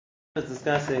was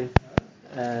discussing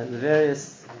the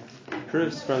various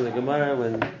proofs from the Gemara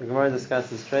when the Gemara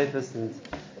discusses treifus and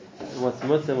what's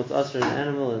mutter, what's usher in an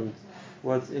animal, and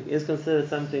what is considered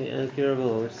something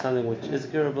incurable or something which is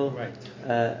curable. Right.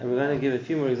 And we're going to give a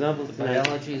few more examples. The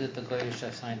biology that the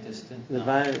Goyish scientists didn't know.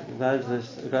 The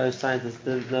Goyish scientists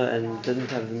didn't know and didn't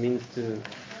have the means to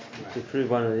prove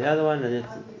one or the other one, and yet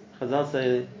Chazal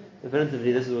say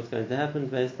definitively this is what's going to happen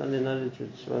based on the knowledge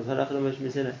which was halach l'mosh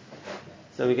misinah.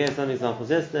 So we gave some examples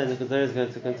yesterday, and the Kuzari is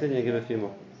going to continue and give a few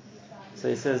more. So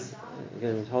he says,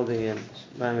 again, he's holding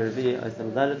Ma'amar Rabbi, Ois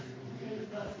Amud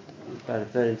about a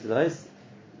third into the Ois.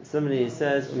 Similarly, he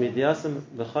says, Umidiyasam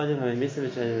b'chonim ha'memisim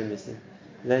v'chenim ha'memisim.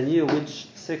 They knew which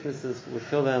sicknesses would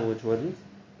kill them, which wouldn't.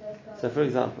 So, for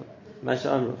example,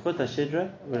 Masha Amru, Chut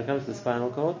HaShidra, when it comes to the spinal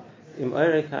cord, Im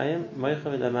Oire Kayim, Moicha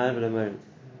v'damar v'damorid.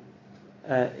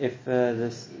 If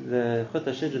the Chut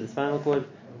HaShidra, the spinal cord,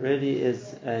 really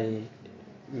is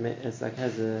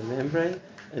has a membrane,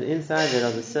 and inside there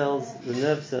are the cells, the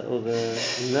nerve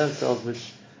cells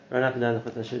which run up and down the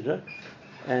Chut HaShidra.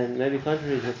 And maybe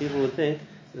contrary to what people would think,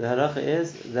 the halacha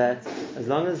is that as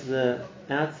long as the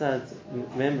outside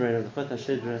membrane of the Chut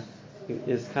HaShidra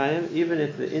is kayim, even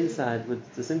if the inside would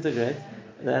disintegrate,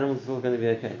 the animal is still going to be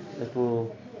okay. It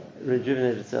will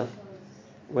rejuvenate itself.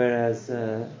 Whereas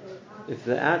if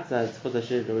the outside Chut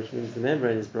HaShidra, which means the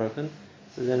membrane, is broken,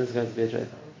 so then it's going to be a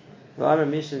treifa. There's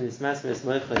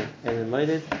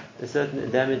certain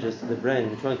damages to the brain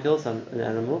which won't kill an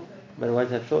animal, but it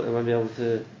won't have children. It won't be able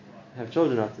to have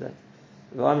children after that.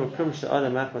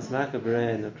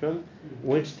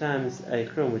 Which times a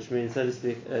krum, which means, so to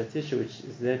speak, a tissue which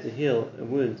is there to heal a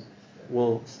wound,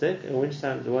 will stick, and which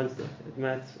times it won't stick. It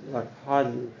might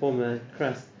harden, form a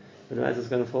crust, but it might just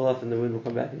going to fall off and the wound will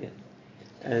come back again.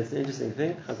 And it's an interesting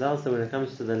thing. Chazal said when it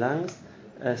comes to the lungs,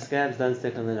 scabs don't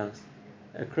stick on the lungs.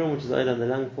 A krum which is oil on the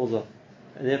lung falls off,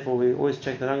 and therefore we always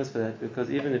check the lungs for that, because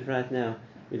even if right now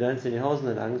we don't see any holes in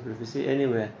the lungs, but if we see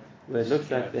anywhere where it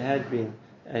looks like there had been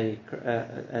a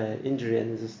injury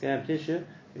and there's a scab tissue,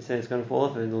 we say it's going to fall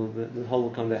off and the hole will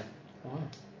come back. Wow.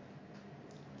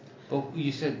 But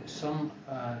you said some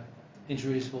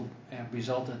injuries will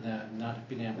result in them not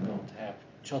being able to have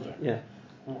children. Yeah.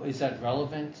 Well, is that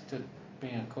relevant to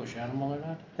being a kosher animal or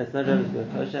not? That's not relevant to a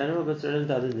kosher animal, but it's relevant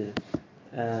to other things.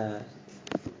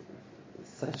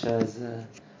 Such as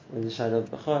when the shadow of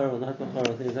Bechor or not Bechor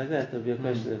or things like that, there'll be a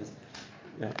question of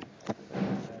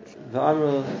the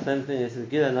Amru, same thing, it says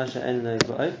Gila Nasha En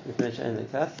Ba'of, En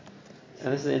Kaf.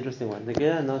 And this is an interesting one. The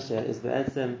Gila Nasha is the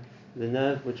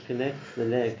nerve which connects the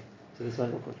leg to the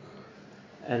spinal cord.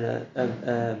 And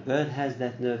a bird has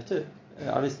that nerve too.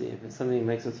 Obviously, if it's something that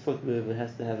makes its foot move, it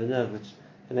has to have a nerve which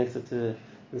connects it to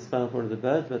the spinal cord of the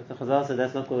bird, but the Chazal said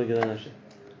that's not called a Gila Nasha.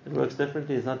 It works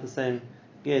differently, it's not the same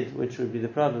gid, which would be the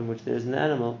problem, which there is an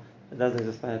animal that doesn't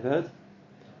exist by a bird.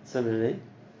 Similarly,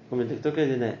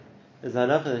 there's a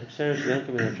halacha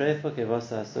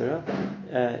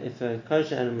that if a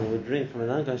kosher animal would drink from a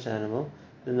non-kosher animal,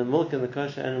 then the milk in the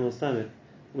kosher animal's stomach,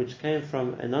 which came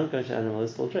from a non-kosher animal,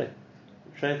 is called treif.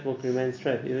 Treif milk remains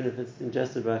treif, even if it's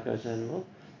ingested by a kosher animal.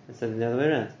 It's the other way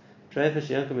around.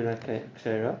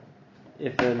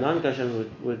 If a non-kosher animal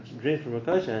would drink from a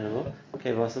kosher animal,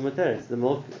 the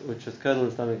milk which was curdled in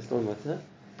the stomach is still mutter,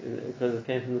 because it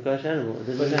came from the kosher animal.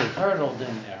 But it's curdled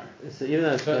in there. So even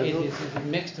though it's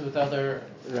mixed with other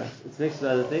it's mixed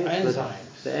with other things.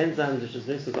 enzymes. The enzymes which is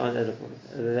mixed with aren't edible.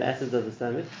 The acids of the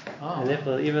stomach. Oh. And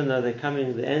therefore, even though the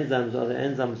enzymes are the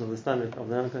enzymes of the stomach of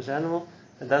the non-kosher animal,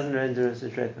 it doesn't render it a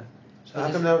treifa. So how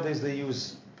come nowadays they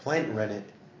use plant rennet?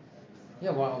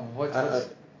 Yeah, well,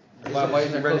 why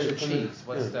is there kosher cheese?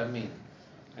 What does that mean?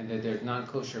 And there's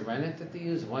non-kosher rennet that they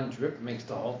use? One drip makes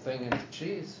the whole thing into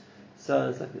cheese? So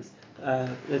it's like this.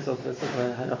 Let's talk about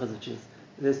halachas of cheese.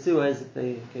 There's two ways that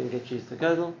they can get cheese to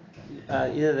curdle.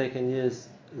 Either they can use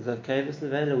the kavus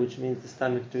nevela, which means the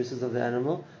stomach juices of the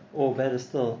animal, or better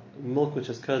still, milk which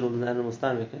is curdled in the animal's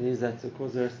stomach, and use that to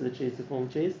cause the rest of the cheese to form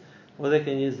cheese. Or they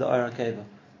can use the ora kava,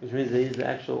 which means they use the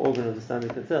actual organ of the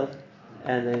stomach itself,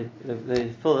 and they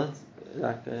fill it,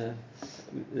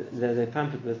 they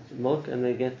pump it with milk, and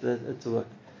they get it to work.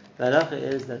 The halacha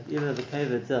is that either the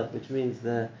kava itself, which means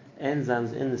the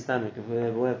enzymes in the stomach, if we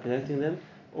have a way of connecting them,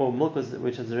 or milk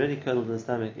which is already curdled in the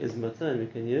stomach, is mutter and we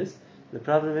can use. The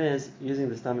problem is using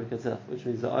the stomach itself, which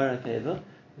means the ora kava,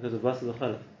 because of basal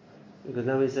chalaf. Because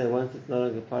now we say once it's no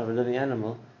longer part of a living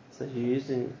animal, so you're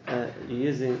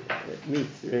using meat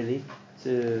really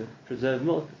to preserve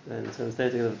milk, and it's going to stay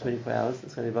together for 24 hours.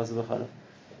 It's going to be basal chalaf,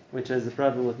 which is the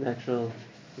problem with natural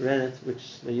rennet,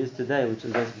 which they use today, which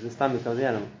is basically the stomach of the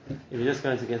animal. If you're just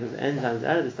going to get those enzymes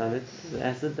out of the stomach, the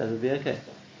acid, that would be okay.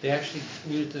 They actually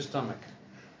use the stomach.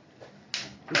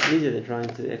 It's easier. They're trying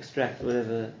to extract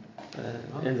whatever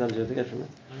enzymes you have to get from it.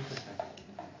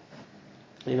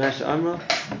 Yimasha Amro,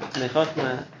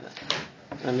 Mechachma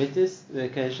Amitis,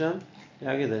 Vekesham,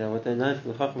 Yagid, what they learned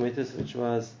from the Chachma Amitis, which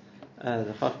was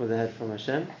the Chachma they had from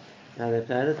Hashem, how they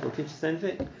applied it, will teach the same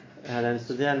thing. How they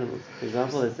understood the animals. For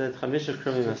example, they said, Chamisha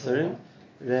Krumim Asurim,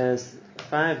 there's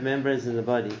 5 membranes in the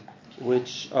body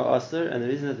which are asur, and the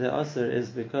reason that they're asur is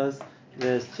because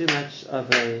there's too much of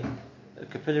a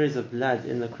capillaries of blood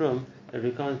in the krum that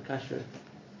we can't kasher it.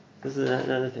 This is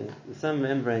another thing. Some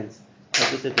membranes,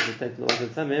 like we said, to protect the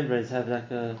organs, some membranes have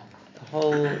like a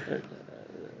whole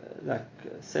like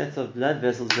set of blood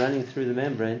vessels running through the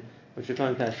membrane which we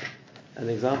can't kasher. And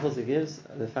the examples he gives,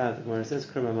 the 5, the Gemara says,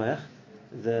 krum hamayach,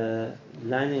 the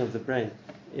lining of the brain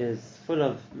is full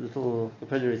of little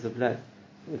capillaries of blood,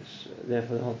 which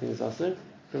therefore the whole thing is asur.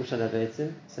 Krum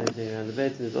shalaveitzin, same thing around the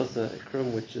beitzin, is also a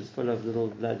krum which is full of little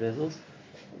blood vessels.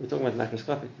 We're talking about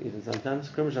macroscopic even sometimes.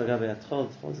 Krum shalagabe atchol,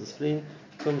 is the spleen.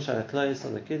 Krum shalaklois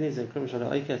on the kidneys, and krum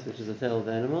shalaoiket, which is the tail of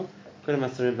the animal. Krum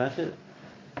asurim bachir,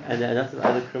 and there are lots of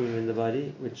other krumim in the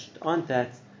body which aren't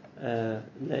that.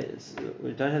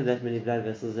 We don't have that many blood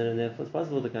vessels in, and therefore it's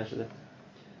possible to kasher them.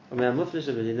 There's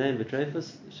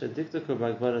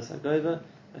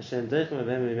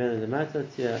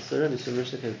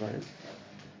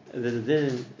a din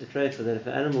in the treifa that if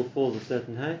an animal falls a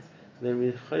certain height, then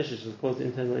we choshish will cause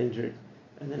internal injury,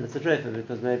 and then it's a treifa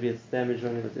because maybe it's damage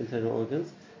running its internal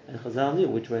organs. And Chazal knew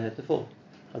which way it had to fall.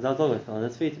 Chazal told it fell on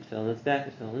its feet, it fell on its back,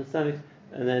 it fell on its stomach,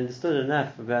 and they understood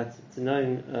enough about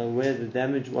knowing where the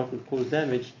damage, what would cause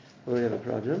damage, where we have a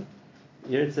problem.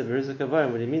 Yeritza berisa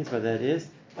kavarim. What he means by that is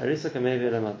arisa kamevi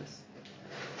ramavis.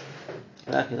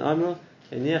 Lakin amro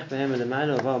eniach behem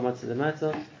lemalo ava matzah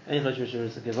lemata ein chosh mishum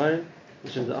berisa kavarim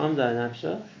mishum the amda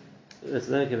nafsha. Let's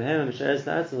learn behem mishares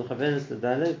la'atz uchavenis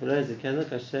ledalek v'lo yizikenu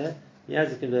kasher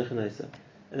yazikim leichenaysa.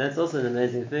 And that's also an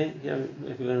amazing thing. Here,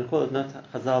 if we're going to call it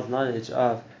not Chazal's knowledge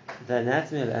of the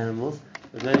anatomy of animals,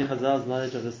 but maybe Chazal's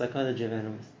knowledge of the psychology of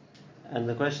animals. And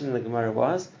the question in the Gemara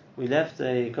was, we left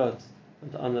a goat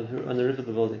on the roof of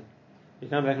the building. We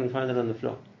come back and we find it on the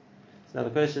floor. So now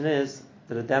the question is,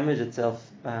 did it damage itself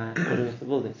by putting off the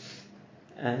building?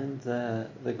 And the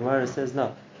Gemara says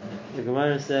no. The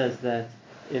Gemara says that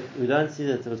if we don't see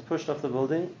that it was pushed off the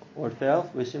building or it fell,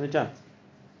 we assume it jumped.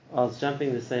 Or it's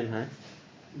jumping the same height.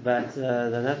 But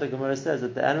the Gemara says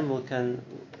that the animal can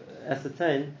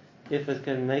ascertain if it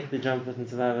can make the jump and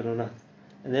survive it or not.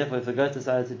 And therefore, if the goat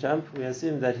decided to jump, we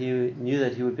assume that he knew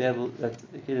that he would be able, that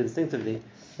he knew instinctively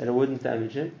that it wouldn't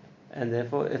damage him, and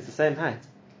therefore it's the same height.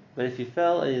 But if he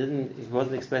fell and he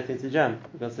wasn't expecting to jump,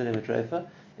 we consider him a treifa.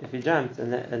 If he jumped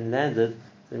and landed,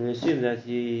 then we assume that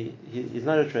he's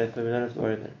not a treifa. We don't have to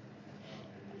worry about it,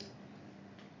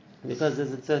 because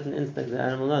there's a certain instinct the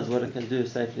animal knows what it can do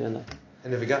safely or not.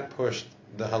 And if it got pushed,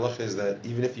 the halach is that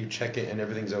even if you check it and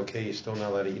everything's okay, you're still not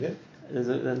allowed to eat it? You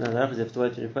have to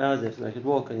wait 24 hours, you have to make it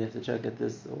walk, and you have to check at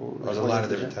this. There's a lot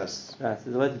of different tests. Right, so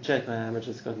there's a way to check how much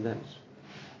it's gotten damaged.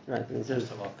 Right, and it says,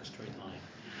 just to walk a straight line.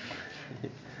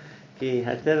 When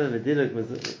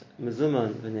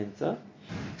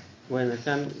it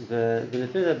comes,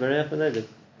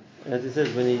 as he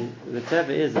says, the teva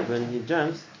is that when he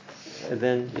jumps,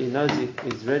 then he knows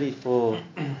he's ready to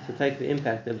take the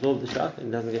impact, absorb the shock,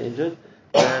 and doesn't get injured.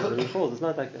 Whereas when he falls, it's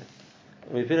not like that.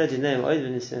 What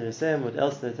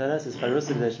else they tell us is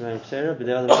charusa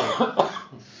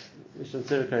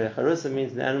charusa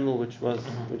means the animal which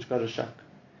got a shock,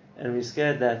 and we're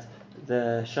scared that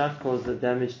the shock caused the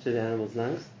damage to the animal's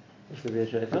lungs, which would be a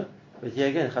treifa. But here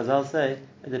again, Chazal say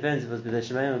it depends if it's b'dei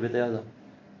shemayim or b'dei adam,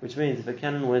 which means if a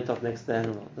cannon went off next to the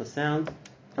animal, the sound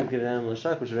could give the animal a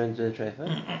shock, which would run into the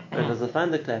treifa. But if there's a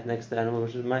thunderclap next to the animal,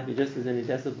 which might be just as many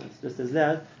decibels, just as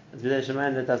loud as b'dei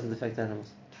shemayim, that doesn't affect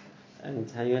animals. And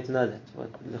how are you going to know that?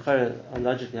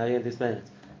 Logically, how are you going to explain it?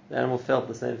 The animal felt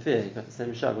the same fear, he got the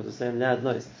same shock, with the same loud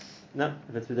noise. No,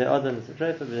 if it's b'dei adam, it's a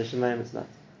treifa, b'dei shemayim, it's not.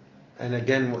 And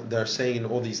again, they're saying in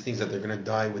all these things that they're going to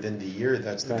die within the year.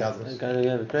 That's the godless. The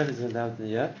treifa is going to die within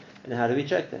the year. And how do we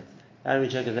check that? How do we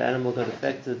check if the animal got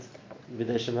affected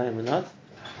b'dei shemayim or not?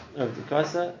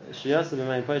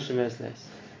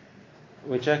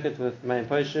 We check it with mayim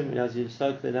poshim, as you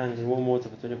soak the lung in warm water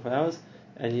for 24 hours,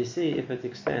 and you see if it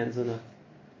expands or not.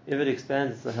 If it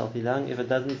expands, it's a healthy lung. If it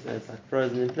doesn't, it's like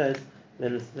frozen in place,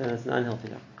 then it's an unhealthy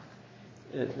lung.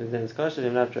 Then it's kosher,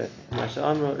 then not treifa. Masha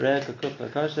amro, re'ek, kukla,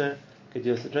 kosher,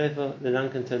 kediyos treifa. The lung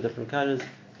can turn different colors.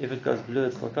 If it goes blue,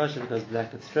 it's not kosher. If it goes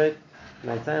black, it's straight.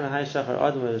 It's a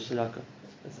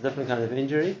different kind of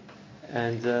injury.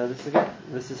 And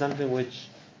this is something which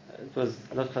it was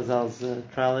not Chazal's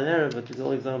trial and error, but these are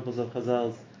all examples of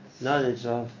Chazal's knowledge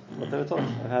of what they were taught,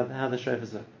 of how the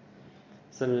shreifas work.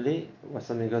 Similarly, when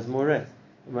something goes more red,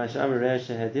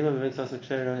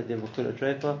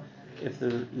 if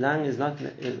the lung is not,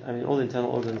 all the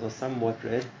internal organs are somewhat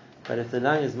red, but if the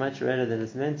lung is much redder than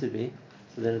it's meant to be,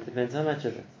 so then it depends how much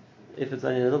of it. If it's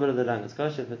only a little bit of the lung, it's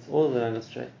kosher. If it's all of the lung, it's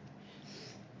straight.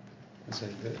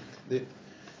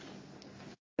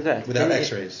 Without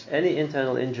X-rays. Any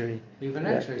internal injury, even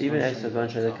X-rays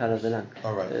won't show the color of the lung.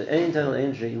 All right. Any internal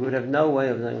injury, you would have no way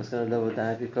of knowing what's going to live or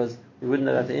die because we wouldn't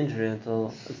know about the injury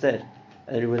until it's dead,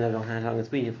 and you wouldn't know how long it's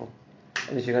been here for.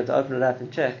 And if you're going to open it up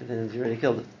and check, then you already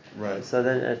killed it. Right. So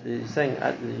then you're saying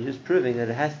you're just proving that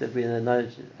it has to be in the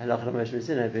knowledge halacha Moshe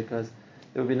Sinai because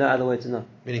there would be no other way to know.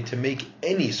 Meaning to make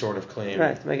any sort of claim.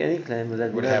 Right. To make any claim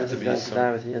that would have to be going some... to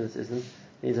die with the end of the system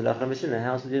needs halacha Moshe Sinai.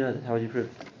 How else would you know that? How would you prove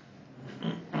it?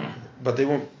 But they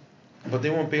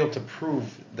won't be able to prove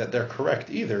that they're correct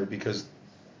either because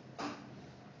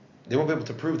they won't be able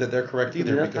to prove that they're correct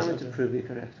either. We're not coming to prove you're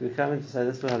correct. We're coming to say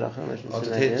this is what halacha Moshe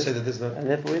Sinai is, say that this is not... and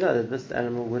therefore we know that this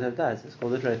animal would have died. So it's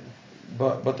called a trefa.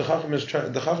 But the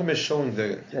Chacham is showing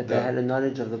that they had a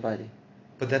knowledge of the body.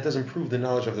 But that doesn't prove the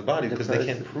knowledge of the body because they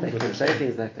can't prove what they're saying. Say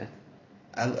things like that.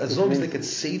 As long as they could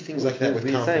say things like that with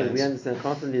confidence. We understand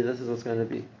constantly this is what's going to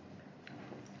be.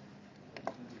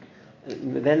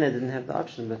 Then they didn't have the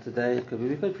option, but today it could be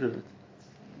we could prove it.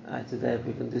 Today, if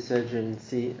we can do surgery and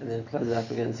see, and then close it up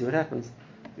again and see what happens,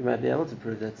 we might be able to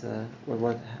prove that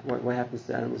what happens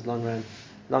to animals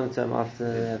long term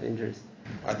after they have injuries.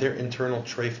 Are there internal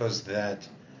trefas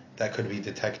that could be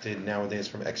detected nowadays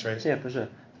from X-rays? Yeah, for sure.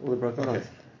 All the broken bones.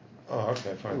 Oh,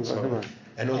 okay, fine.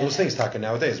 And all those things, Taka,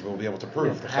 nowadays we'll be able to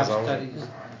prove. Yeah, have studies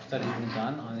been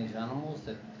done on these animals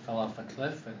that fell off a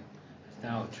cliff and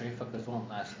now trefa because it won't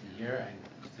last a year and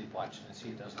sleep watching and see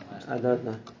it doesn't last. I don't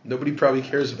know. Nobody probably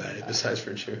cares about it besides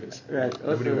for Jews. Right.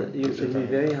 Also, it would be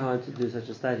very hard to do such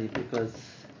a study because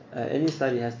any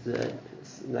study has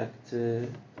to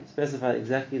specify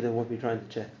exactly what we're trying to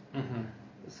check. Mm-hmm.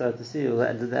 So to see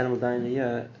did the animal die in a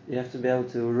year, you have to be able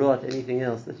to rule out anything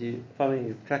else that you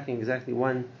tracking exactly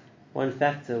one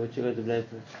factor which you're going to blame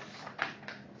for.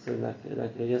 So like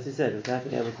Yossi said, without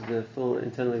being able to do a full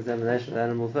internal examination of the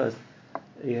animal first,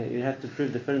 you have to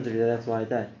prove definitively that that's why it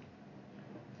died,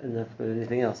 and not for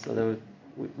anything else. So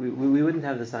we wouldn't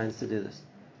have the science to do this,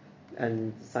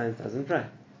 and science doesn't try,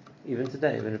 even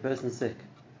today when a person's sick.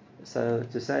 So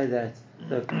to say that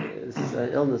look, this is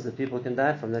an illness that people can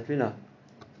die from, that we know,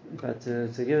 but to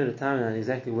give it a timeline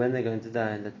exactly when they're going to die,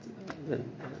 and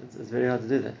it's very hard to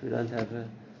do that. We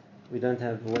don't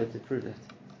have a way to prove that.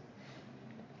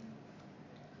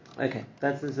 Okay,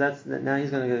 that's now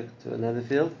he's going to go to another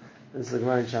field. This is the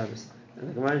Gemara in Shabbos, and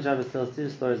the Gemara in Shabbos tells two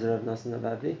stories of Rav Nosson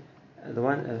Abavli. The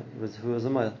one who was a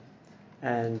moil,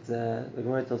 and the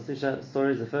Gemara tells two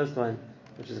stories. The first one,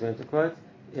 which is going to quote,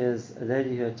 is a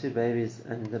lady who had two babies,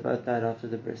 and they both died after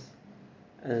the bris.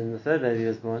 And the third baby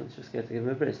was born. She was scared to give him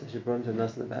a bris, so she brought him to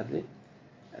Nosson Abavli,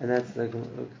 and that's the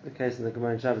case in the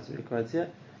Gemara in Shabbos. We quote here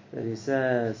that he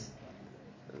says.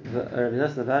 Rabbi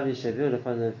Nosson Abavli sheviu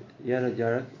lefanov yarod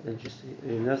yarok. Interesting.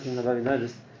 Rabbi Nosson Abavli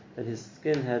noticed that his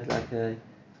skin had like a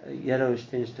yellowish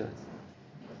tinge to it.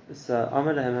 So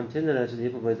Amar lahem hamtinu lo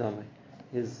sheyipol bo damai.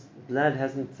 His blood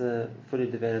hasn't fully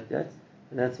developed yet,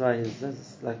 and that's why he has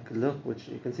this like look, which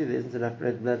you can see there isn't enough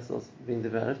red blood cells being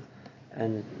developed,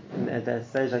 and at that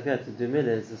stage like that to do milah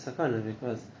is a sakana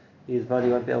because his body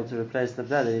won't be able to replace the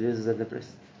blood that he loses at the bris.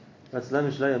 But that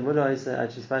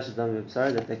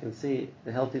they can see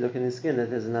the healthy look in his skin, that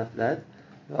there's enough blood.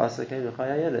 And so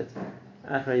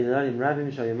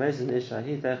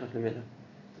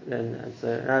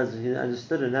he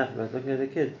understood enough about looking at the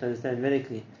kid to understand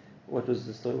medically what was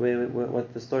the story,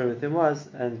 what the story with him was,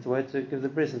 and to wait to give the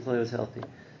bris until he was healthy.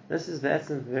 This is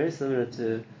very similar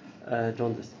to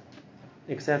jaundice,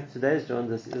 except today's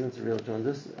jaundice isn't a real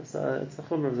jaundice. It's a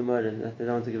chumrah of the murder that they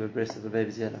don't want to give a bris if the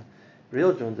baby's yellow.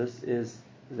 Real jaundice is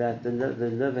that the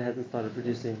liver hasn't started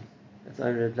producing its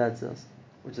own red blood cells,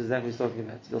 which is exactly what he's talking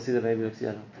about. You'll see the baby looks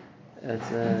yellow. And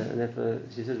therefore,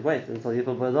 she says, wait until you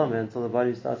put until the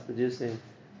body starts producing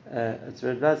its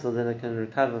red blood cells, then it can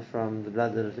recover from the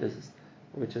blood that it loses,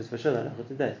 which is for sure not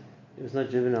today. It was not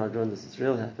juvenile jaundice, it's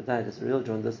real hepatitis, real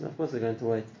jaundice, and of course they're going to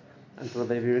wait until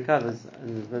the baby recovers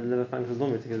and the liver functions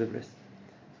normally to give the breast.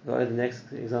 The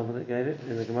next example they gave it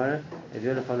in the Gemara, if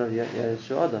you're of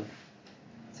Adam.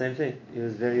 Same thing. He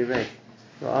was very red.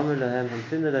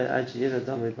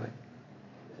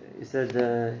 He said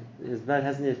his blood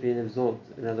hasn't yet been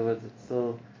absorbed. In other words, it's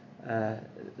still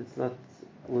it's not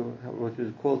what we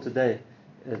would call today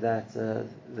that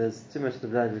there's too much of the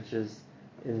blood which is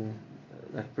in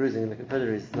like bruising in the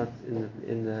capillaries, not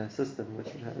in the system, which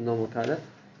would have a normal color.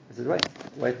 I said,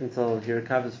 wait until he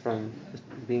recovers from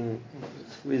being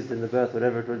squeezed in the birth,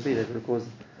 whatever it would be that would cause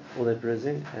all that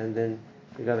bruising, and then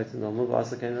we go back to normal. But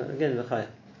also came again the chayah.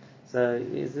 So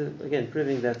he's again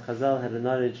proving that Chazal had a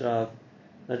knowledge of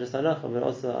not just halacha but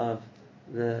also of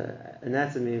the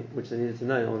anatomy which they needed to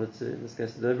know in order to, in this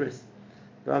case, to do a bris.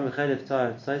 Which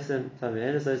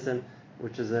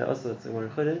is also it's a Gemara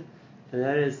Chulin, and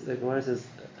that is the Gemara says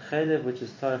chaylev, which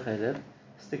is tar chaylev,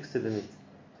 sticks to the meat.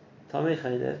 Tamei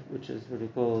chaylev, which is what we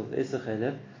call Esa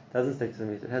chaylev, doesn't stick to the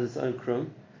meat. It has its own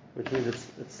krum, which means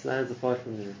it slides apart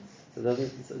from the meat. So it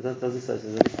doesn't stick.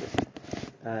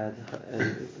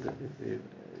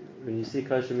 When you see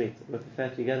kosher meat, with the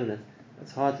fat you get on it,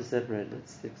 it's hard to separate it. It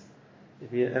sticks.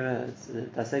 If you ever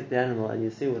dissect the animal and you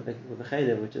see with the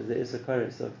chaylev, which is the Esa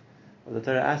chorus of the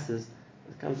Torah asses,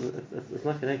 it's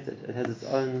not connected. It has its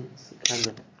own kind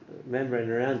of membrane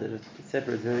around it. It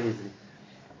separates very easily.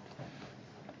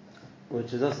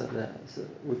 Which is also so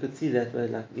we could see that way,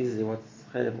 like easily what's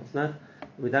chaylev, what's not.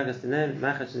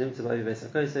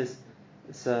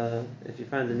 So if you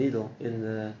find a needle in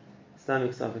the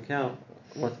stomach of a cow,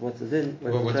 what's it in?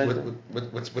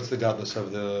 What's the godless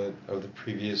of the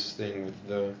previous thing with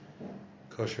the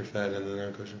kosher fat and the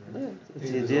non-kosher fat? Yeah, it's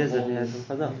the ideas that we have from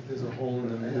Chazal. There's a hole in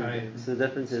the eye. So the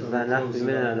difference is that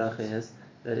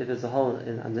if there's a hole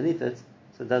underneath it,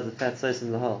 so does the fat slice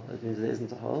in the hole? That means there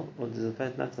isn't a hole, or does the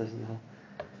fat not slice in the hole?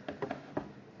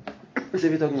 So if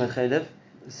you're talking about chaylev,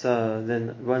 so then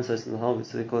it won't slice in the hole,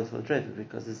 so we call it for a treif,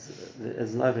 because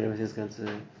as an oven, everything is going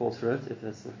to fall through it. If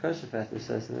it's a kosher fat which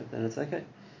slices in it, then it's okay.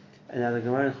 And now the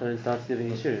Gemara starts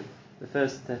giving Yishurim. The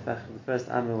first tefach, the first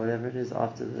amma, whatever it is,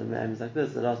 after the ma'am is like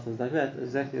this, the last one's like that,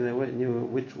 exactly they knew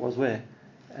which was where,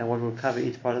 and what would cover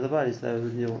each part of the body, so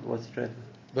they knew what's treif.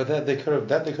 But they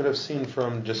could have seen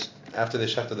from just after they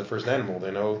shechted the first animal.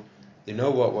 They know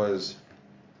what was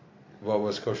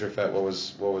kosher fat, what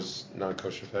was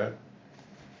non-kosher fat,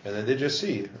 and then they just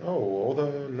see, all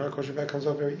the non-kosher fat comes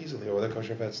out very easily, or the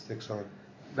kosher fat sticks on.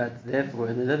 But therefore,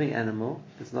 in the living animal,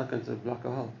 it's not going to block a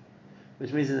hole,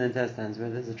 which means in the intestines where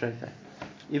there's a treif fat.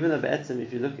 Even though be'etzim,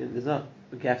 if you look, there's not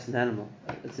gaps in the animal;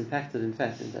 it's impacted in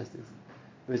fat in the intestines.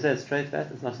 When we say it's treif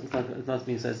fat, it's not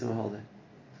being sliced in a hole there.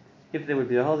 If there would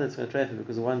be a hole, then it's going to treif it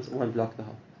because it won't block the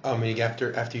hole. Oh, meaning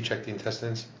after you check the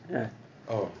intestines? Yeah.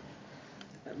 Oh.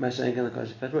 Mashenka the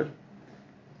kosher fat would.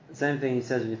 Same thing he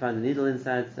says when you find a needle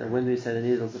inside. So when we say the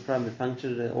needle is a problem, it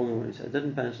punctured an organ. When we say it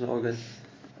didn't puncture an organ,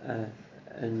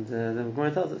 and the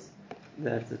Gemara tells us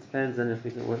that it depends on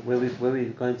where we're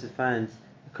going to find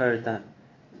a karadam.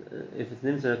 If it's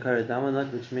nimtzah a karadam or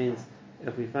not, which means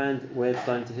if we find where it's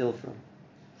starting to heal from.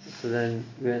 So then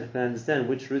we can understand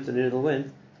which route the needle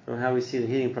went from how we see the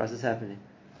healing process happening.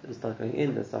 Does it start going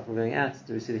in? Does it start from going out?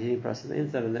 Do we see the healing process on the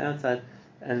inside and the outside?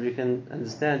 And we can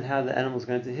understand how the animal is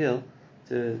going to heal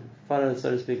to follow,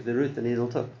 so to speak, the route the needle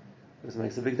took. Because it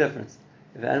makes a big difference.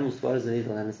 If an animal swallows the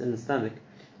needle and it's in the stomach,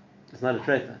 it's not a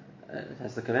treifa. It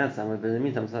has to come out somewhere, but in the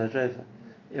meantime it's not a treifa.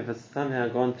 If it's somehow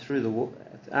gone through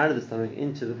out of the stomach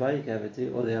into the body cavity,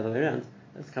 or the other way around,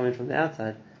 it's coming from the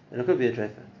outside, then it could be a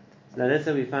treifa. So now let's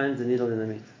say we find the needle in the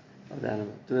meat of the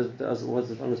animal.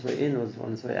 Was it on its way in, was it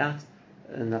on its way out?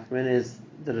 And the nafkamina is,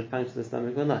 did it puncture the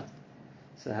stomach or not?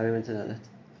 So how are we meant to know that?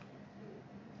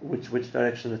 Which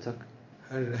direction it took?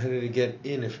 How did it get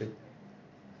in if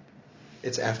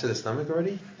it's after the stomach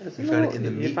already? You find it in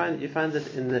the meat. You find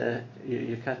it in the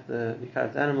you cut the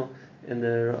animal in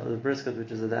the brisket,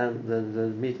 which is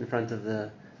the meat in front of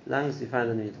the lungs. You find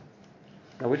the needle.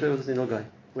 Now, which way was the needle going?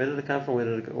 Where did it come from? Where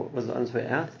did it go? Was it on its way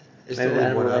out? Is there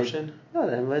only one option? No,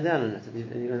 the animal lay down on it, and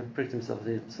you're going to prick himself.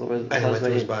 So and it went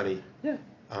through his body. Yeah.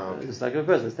 Okay. Just like a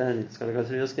person standing, it's got to go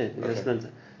through your skin. You get a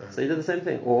splinter. So he did the same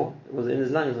thing. Or it was in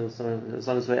his lungs and it was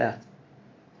on its way out.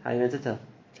 How are you meant to tell?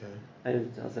 How are you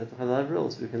meant to tell? So a lot of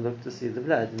rules. We can look to see the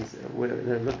blood and see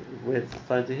where it's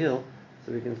starting to heal,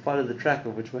 so we can follow the track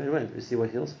of which way it went. We see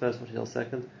what heals first, what heals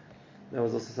second. That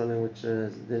was also something which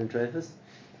didn't treifus.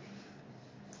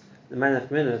 The man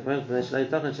of minute went from the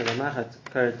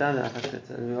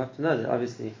and we have to know that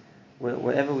obviously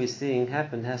whatever we're seeing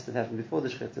happen has to happen before the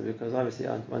shechita, because obviously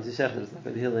once you shechita it's not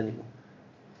going to heal anymore.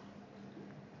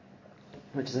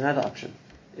 Which is another option.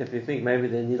 If you think maybe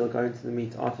the needle got into the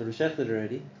meat after the shechita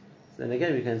already, then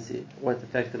again we can see what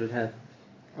effect it would have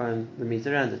on the meat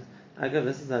around it.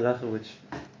 This is a halacha which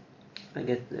I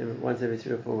get once every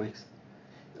 3 or 4 weeks.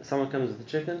 Someone comes with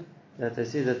the chicken, that they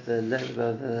see that the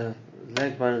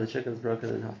leg bone of the chicken is broken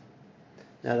in half.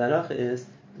 Now the halacha is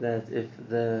that if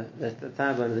the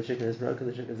thigh bone of the chicken is broken,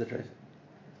 the chicken is a treif.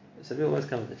 So people always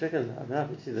come with the chicken.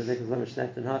 You see the neck is not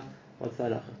snapped in half. What's the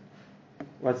halacha?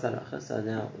 What's the halacha?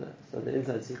 So the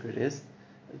inside secret is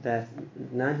that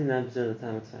 99% of the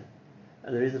time it's fine.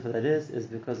 And the reason for that is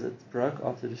because it broke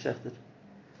after the shechted.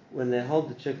 When they hold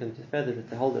the chicken to feather it,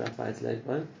 they hold it up by its leg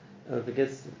bone. And if it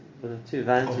gets too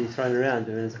violently thrown around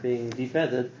when it's being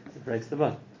defeathered, it breaks the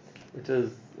bone, which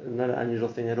is not an unusual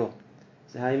thing at all.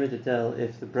 So how are you meant to tell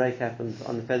if the break happens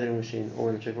on the feathering machine or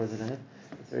when the chicken was alive?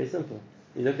 It's very simple.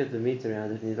 You look at the meat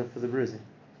around it and you look for the bruising.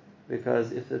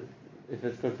 Because if it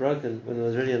got broken when it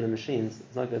was already on the machines,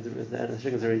 it's not going to, the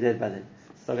chicken's already dead by then.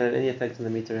 It's not going to have any effect on the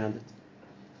meat around it.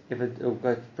 If it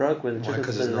got broke when the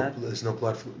chicken's still alive, there's no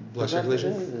blood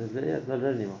circulation? Yeah, it's not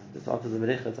blood anymore. It's after the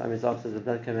mericha, it's after the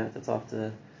blood came out, it's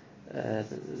after the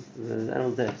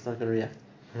animal's dead, it's not going to react.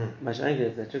 Much angry,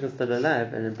 if the chicken's still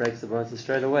alive and it breaks the bones, so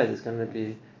straight away there's going to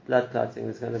be blood clotting,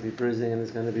 there's going to be bruising, and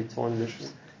there's going to be torn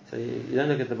lips. So you don't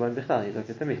look at the bone bichal, you look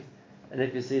at the meat. And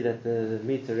if you see that the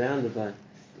meat around the bone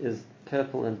is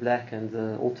purple and black and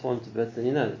all torn to bits, then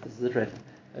you know that this is a treif.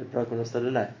 It broke when it was still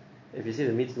alive. If you see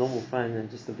the meat's normal, fine, and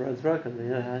just the bone's broken, then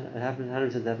you know it happened,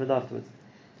 100% happened afterwards.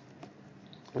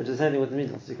 Which is the same thing with the meat.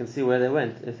 So you can see where they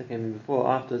went, if they came in before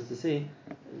or afterwards, to see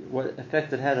what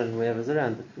effect it had on whoever's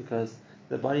around it. Because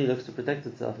the body looks to protect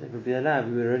itself. If it would be alive,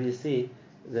 we would already see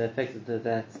the effect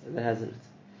that has in it.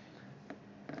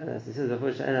 As he says, the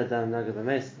blood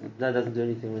doesn't do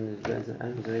anything when the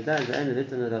animal's already died.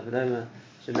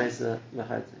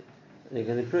 You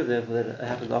can prove therefore that it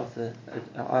happened after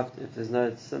if there's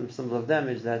no symbol of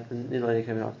damage, that the needle only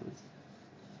came in afterwards.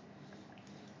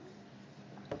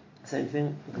 Same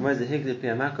thing. Another than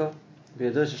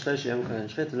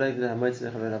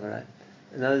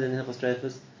Hilchos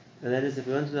Treifus, and that is if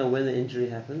we want to know when the injury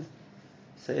happened.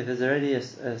 So if there's already a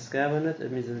scab on it, it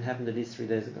means it happened at least 3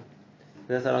 days ago.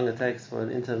 That's how long it takes for an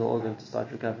internal organ to start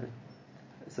recovering.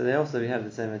 So there also we have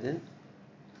the same idea.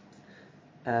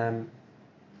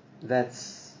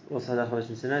 That's also halach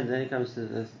mentioned tonight. And then it comes to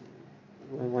this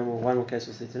one more case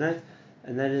we'll see tonight,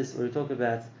 and that is when we talk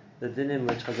about the dinim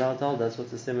which Chazal told us what's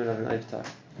the simon of an oftar.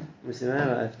 We see an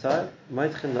oftar,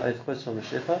 moitchin the ofchos from a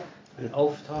shecha. An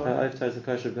oftar. An oftar is a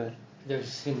kosher bird. There's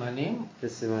simanim.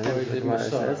 There's simanim. The Gemara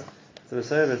says. So the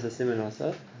Masora is a simon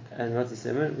also, and what's a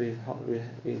simon?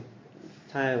 We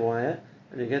tie a wire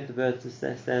and we get the bird to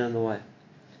stand on the wire.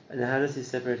 And then how does he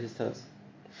separate his toes?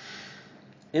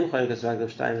 If it's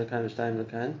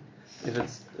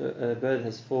a bird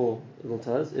has 4 little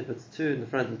toes, if it's 2 in the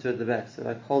front and 2 at the back, so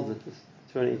like holds it with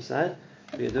 2 on each side,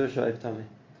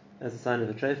 that's a sign of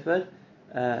a treif bird.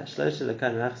 Whereas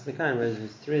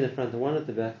there's 3 in the front and 1 at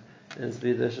the back, and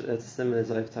it's similar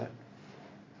to Oivtar.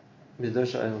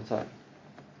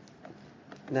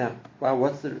 Now,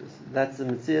 that's the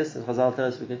Metzias, and Chazal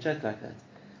tells us we can check like that.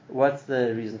 What's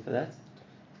the reason for that?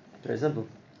 Very simple.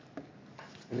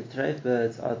 The treif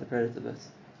birds are the predator birds,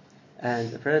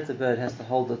 and the predator bird has to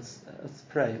hold its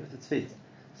prey with its feet.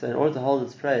 So in order to hold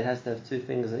its prey, it has to have 2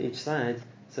 fingers on each side,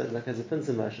 so it has a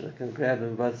pincer motion. It can grab them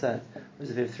on both sides.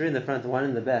 Whereas if you have 3 in the front and 1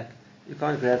 in the back, you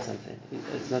can't grab something.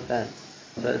 It's not that.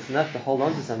 So it's enough to hold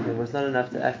on to something, but it's not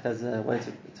enough to act as a way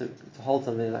to hold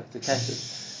something, like to catch it.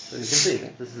 So you can see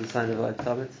that this is a sign of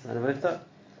Oivtar. It's a sign of Oivtar.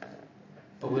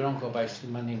 But we don't go by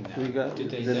simanim now. The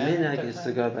minhag is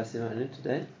to go by simanim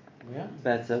today. Yeah.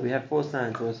 But we have 4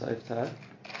 signs also Oivtar,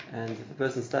 and if a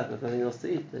person's stuck with nothing else to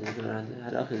eat, then you can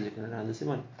around the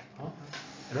simon.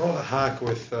 And all the hack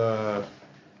with, I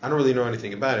don't really know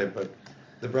anything about it, but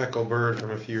the Breckel bird from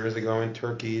a few years ago in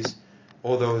turkeys,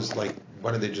 all those, like,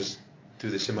 why don't they just do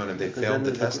the simon and they failed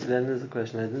the test? Then there's a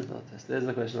question I didn't fail the test. There's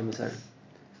a question on Masara.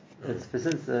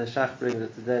 Since the Shach brings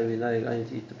it today, we know you're going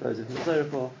to eat the birds of Masara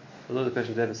for. Although the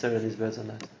question is whether Masara on these birds or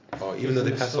not. Oh, even though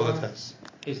they pass all the tests.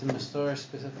 Is the Masora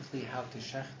specifically how to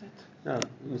shecht it? No,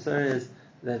 Masara is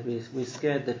that we're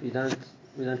scared that we don't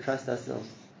trust ourselves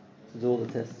to do all the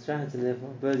tests right, and therefore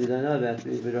birds we don't know about,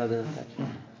 we'd rather not touch,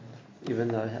 even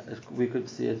though we could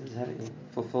see it as having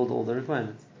fulfilled all the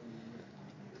requirements.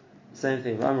 Same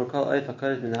thing. Any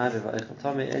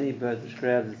bird which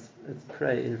grabs its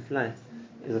prey in flight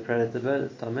is a predator bird.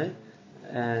 It's tamei,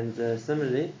 and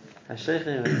similarly,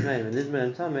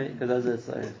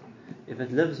 if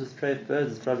it lives with treif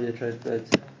birds, it's probably a treif bird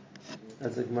too.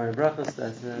 That's a Gemara Brachos.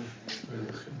 That's the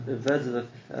birds of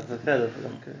a feather,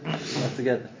 like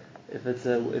together.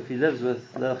 If he lives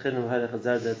with Leil Chinam Halech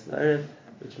Azar, that's the Arab,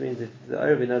 which means if the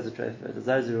Arab knows the treif bird, the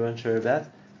Zars we weren't sure about,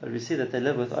 but we see that they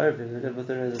live with Arabim, they live with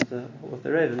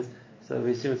the ravens, so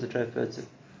we assume it's a treif bird too.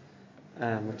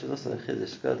 Which is also a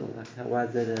chiddush gadol, like why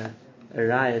is that a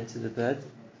raya to the bird?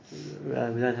 We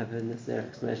don't have a necessary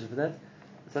explanation for that.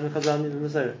 Some Chazal need the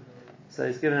Masora. So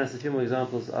he's given us a few more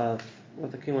examples of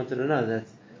what the king wanted to know, that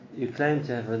you claim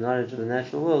to have a knowledge of the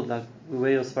natural world, like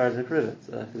where your spars and prove it.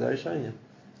 Kuzari showing you.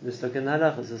 Just look in the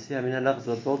halachas, you'll see how many halachas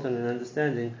are built on an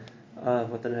understanding of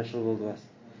what the natural world was.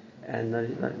 And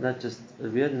not just a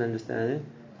written understanding,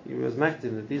 he was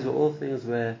makdim that these were all things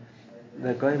where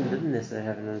the Goyim didn't necessarily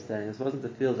have an understanding. This wasn't the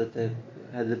field that they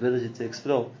had the ability to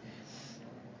explore.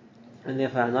 And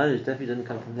therefore our knowledge definitely didn't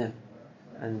come from them.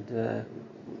 And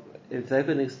if they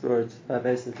couldn't explore it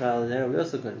based on trial and error, we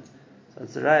also couldn't. So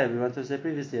it's a raya we wanted to say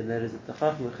previously, and that is that the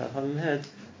Chacham had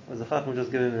was a Chacham which was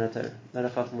given in a Torah, not a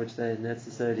Chacham which they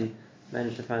necessarily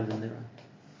managed to find in their own.